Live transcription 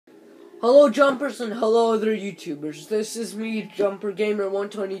Hello Jumpers and hello other YouTubers. This is me, Jumper Gamer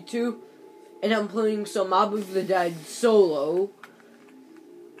 122, and I'm playing some Mob of the Dead solo.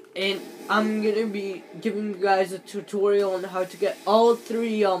 And I'm gonna be giving you guys a tutorial on how to get all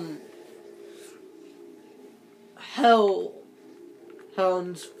three hellhounds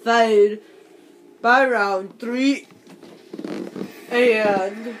fed by round 3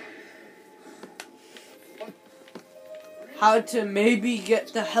 and how to maybe get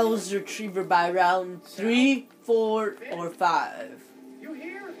the Hell's Retriever by round 3, 4, or 5. You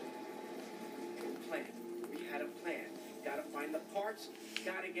hear? Plan. We had a plan. Gotta find the parts.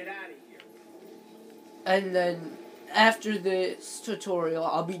 Gotta get out of here. And then after this tutorial,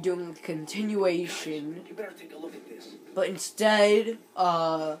 I'll be doing a continuation. You better take a look at this. But instead,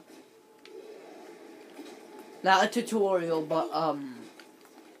 not a tutorial, but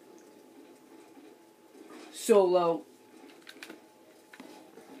solo.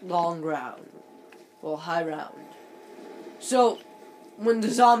 Long round. Well, high round. So, when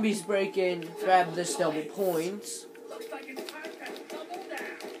the zombies break in, grab this double points. Looks like it's time to double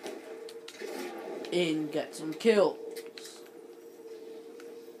down. And get some kills.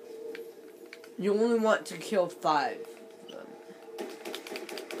 You only want to kill 5 of them.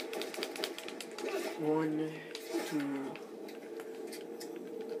 1, 2,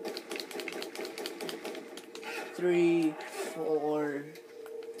 3, 4.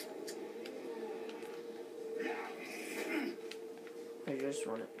 I just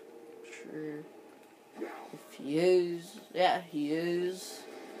want to make sure if he is. Yeah, he is.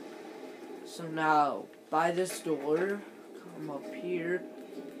 So now, by this door, come up here.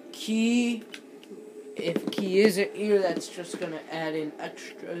 Key. If key isn't here, that's just going to add an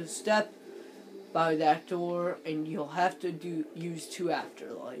extra step by that door, and you'll have to use 2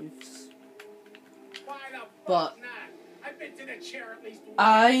 afterlives. Why the fuck But not? I've been to the chair at least once.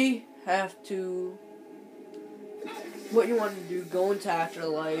 I have to. What you want to do, go into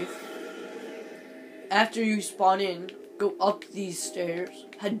Afterlife. After you spawn in, go up these stairs,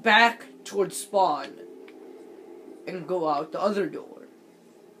 head back towards spawn, and go out the other door.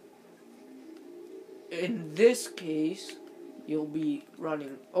 In this case, you'll be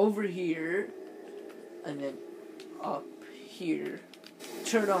running over here, and then up here.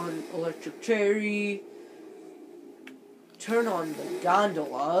 Turn on Electric Cherry, turn on the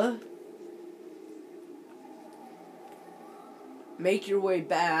gondola, make your way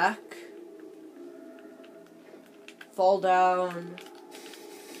back, fall down,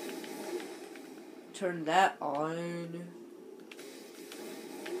 turn that on,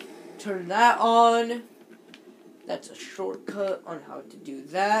 turn that on. That's a shortcut on how to do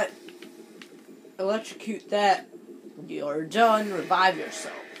that. Electrocute that. You're done. Revive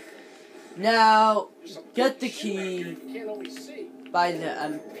yourself. Now, get the key by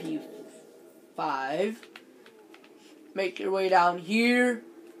the MP5. Make your way down here,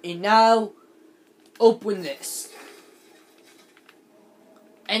 and now open this.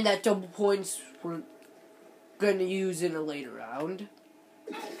 And that double points we're gonna use in a later round.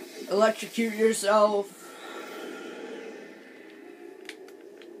 Electrocute yourself.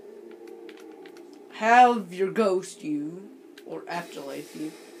 Have your ghost you, or afterlife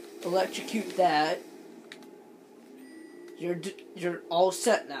you, electrocute that. You're all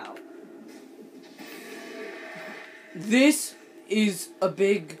set now. This is a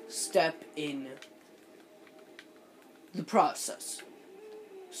big step in the process.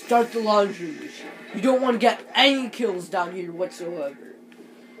 Start the laundry machine. You don't want to get any kills down here whatsoever.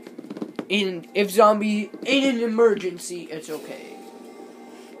 And if zombie in an emergency, it's okay.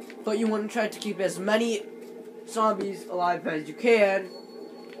 But you want to try to keep as many zombies alive as you can,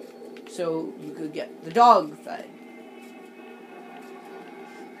 so you could get the dog fed.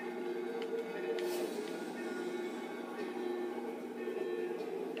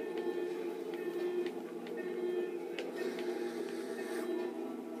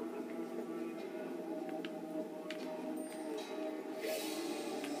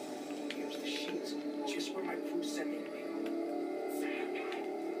 Here's the sheets. Just where my crew sent me.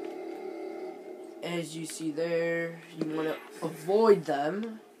 As you see there, you want to avoid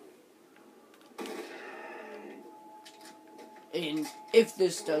them. And if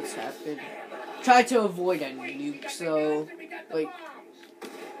this does happen, try to avoid any nukes. So, like,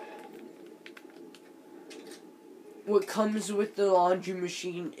 what comes with the laundry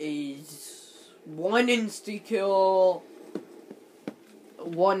machine is 1 insta-kill,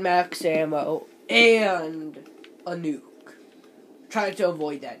 1 max ammo, and a nuke. Try to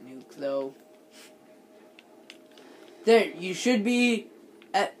avoid that nuke, though. There, you should be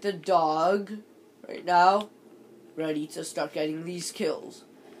at the dog right now, ready to start getting these kills.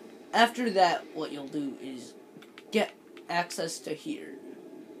 after that, what you'll do is get access to here.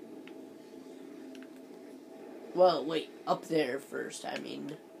 Well, wait, up there first, I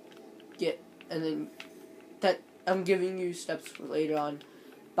mean. And then, that, I'm giving you steps for later on.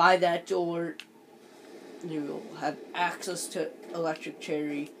 By that door, you'll have access to Electric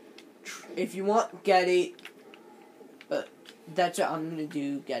Cherry. If you want, get it. But that's what I'm gonna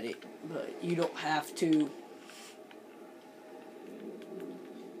do, get it. But you don't have to.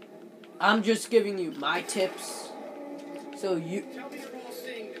 I'm just giving you my tips. So you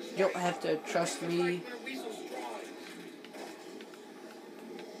don't have to trust me.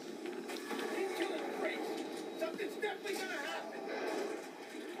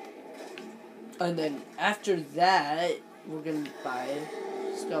 And then after that, we're gonna buy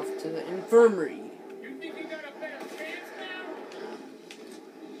stuff to the infirmary. You think you got a better chance now?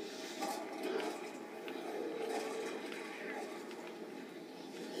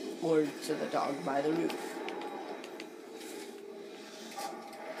 Or to the dog by the roof.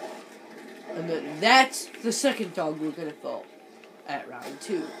 And then that's the second dog we're gonna fill at round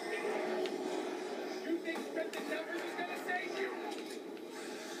 2. You think Spencer Numbers is gonna save you?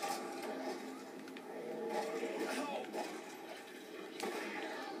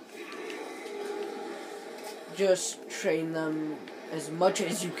 Just train them as much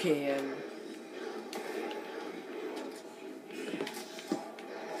as you can.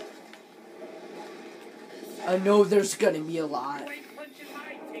 I know there's gonna be a lot.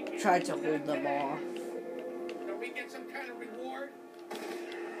 Try to hold them off. Can we get some kind of reward?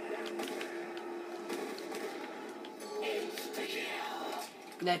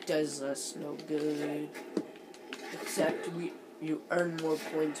 That does us no good. Except you earn more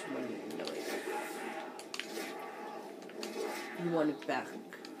points when you know it. You want it back. He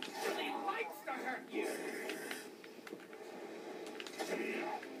likes to hurt you.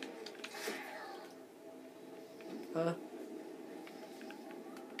 Huh?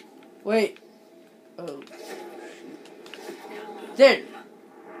 Wait. Oh. There.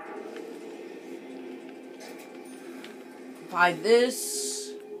 Buy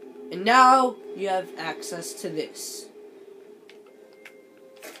this. And now you have access to this.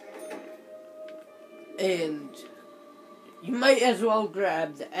 And you might as well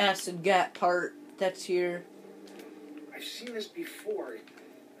grab the acid gap part that's here. I've seen this before.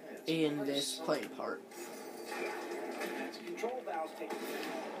 And this plane part. It's control valves taking.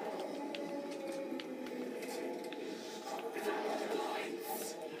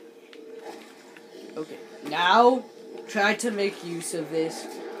 Okay, now try to make use of this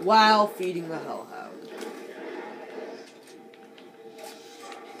while feeding the hellhound.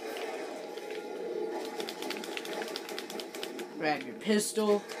 Grab your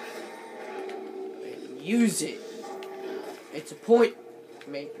pistol and use it. It's a point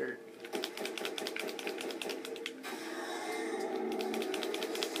maker.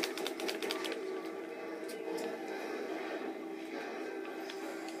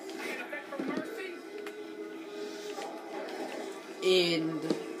 And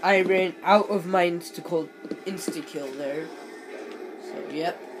I ran out of my insta-kill there. So,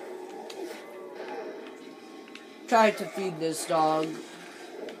 yep. Try to feed this dog.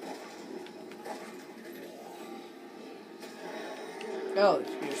 Oh,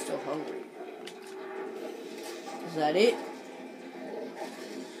 you're still hungry. Is that it?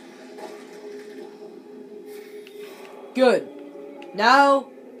 Good. Now,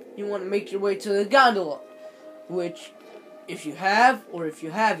 you want to make your way to the gondola, which, if you have, or if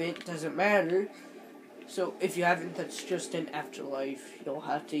you haven't, doesn't matter. So, if you haven't, that's just an afterlife you'll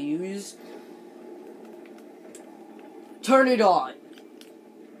have to use. Turn it on.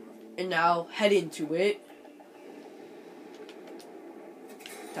 And now, head into it.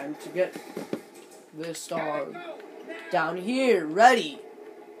 Time to get this dog down here, ready.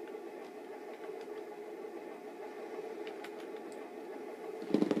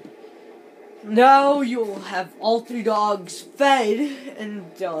 Now you'll have all 3 dogs fed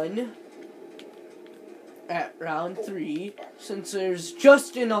and done at round 3, since there's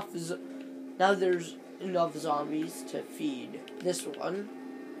just enough, now there's enough zombies to feed this one.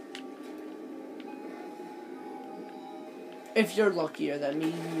 If you're luckier than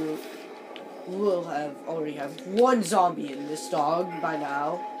me, you will already have 1 zombie in this dog by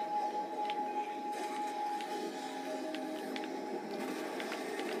now.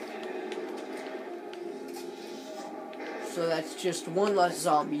 So that's just 1 less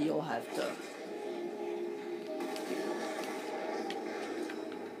zombie you'll have to.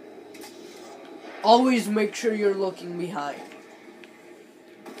 Always make sure you're looking behind,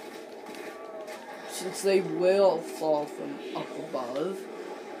 since they will fall from up above.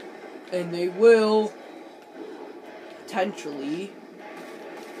 And they will potentially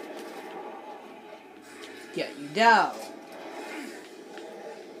get you down.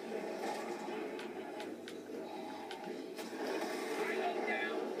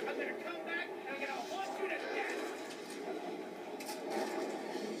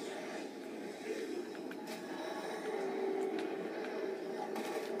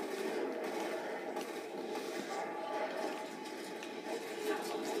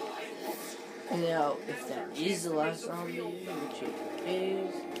 Now, if that is the last zombie, which it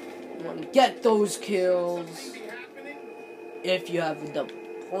is, you want to get those kills. If you have the double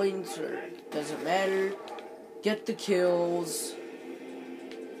points, or it doesn't matter, get the kills.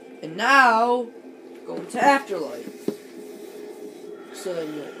 And now, go into Afterlife. So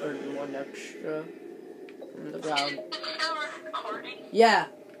then you earn 1 extra from the round. Yeah.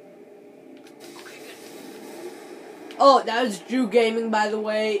 Oh, that was Drew Gaming, by the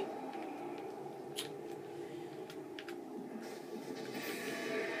way.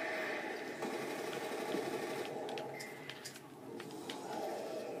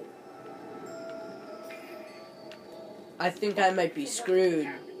 I think I might be screwed.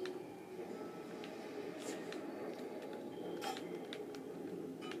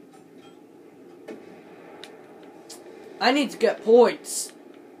 I need to get points.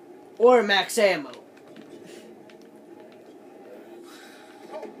 Or max ammo.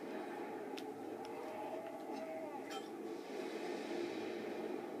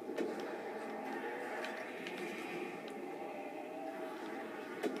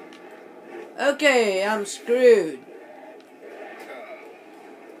 Okay, I'm screwed.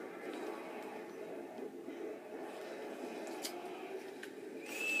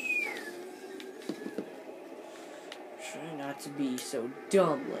 Try not to be so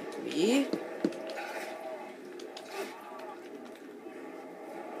dumb like me.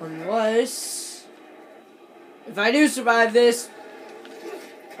 Unless, if I do survive this,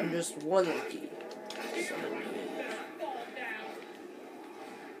 I'm just one lucky.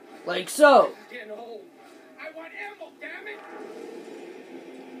 Like so. I want ammo, damn it!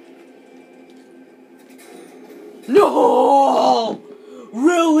 No!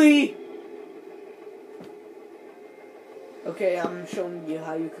 Really? Okay, I'm showing you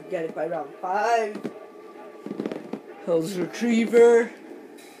how you could get it by round 5. Hills Retriever.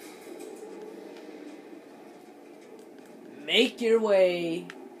 Make your way.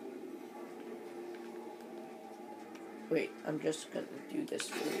 Wait, I'm just gonna do this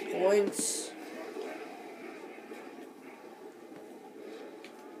for the points.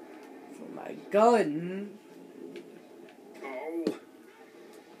 For my gun. Oh.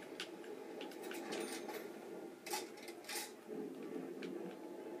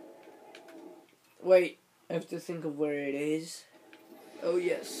 Wait, I have to think of where it is. Oh,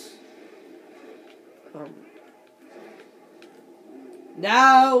 yes.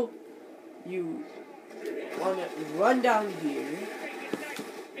 Now, you want to run down here.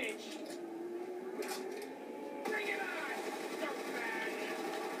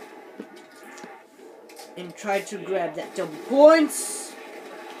 And try to grab that double points.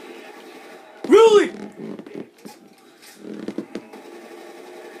 Really?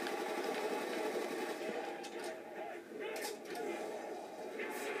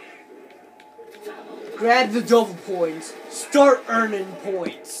 Grab the double points. Start earning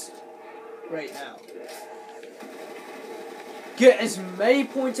points. Right now. Get as many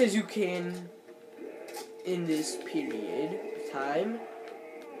points as you can in this period of time.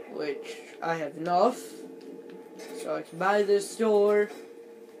 Which I have enough. So I can buy this store.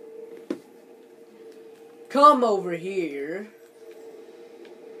 Come over here.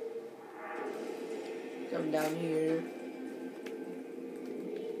 Come down here.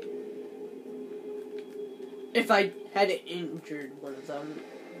 If I hadn't injured one of them,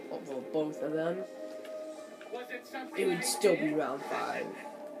 well, both of them, it would still be round 5.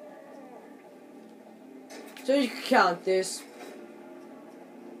 So you can count this.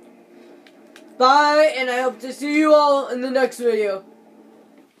 Bye, and I hope to see you all in the next video.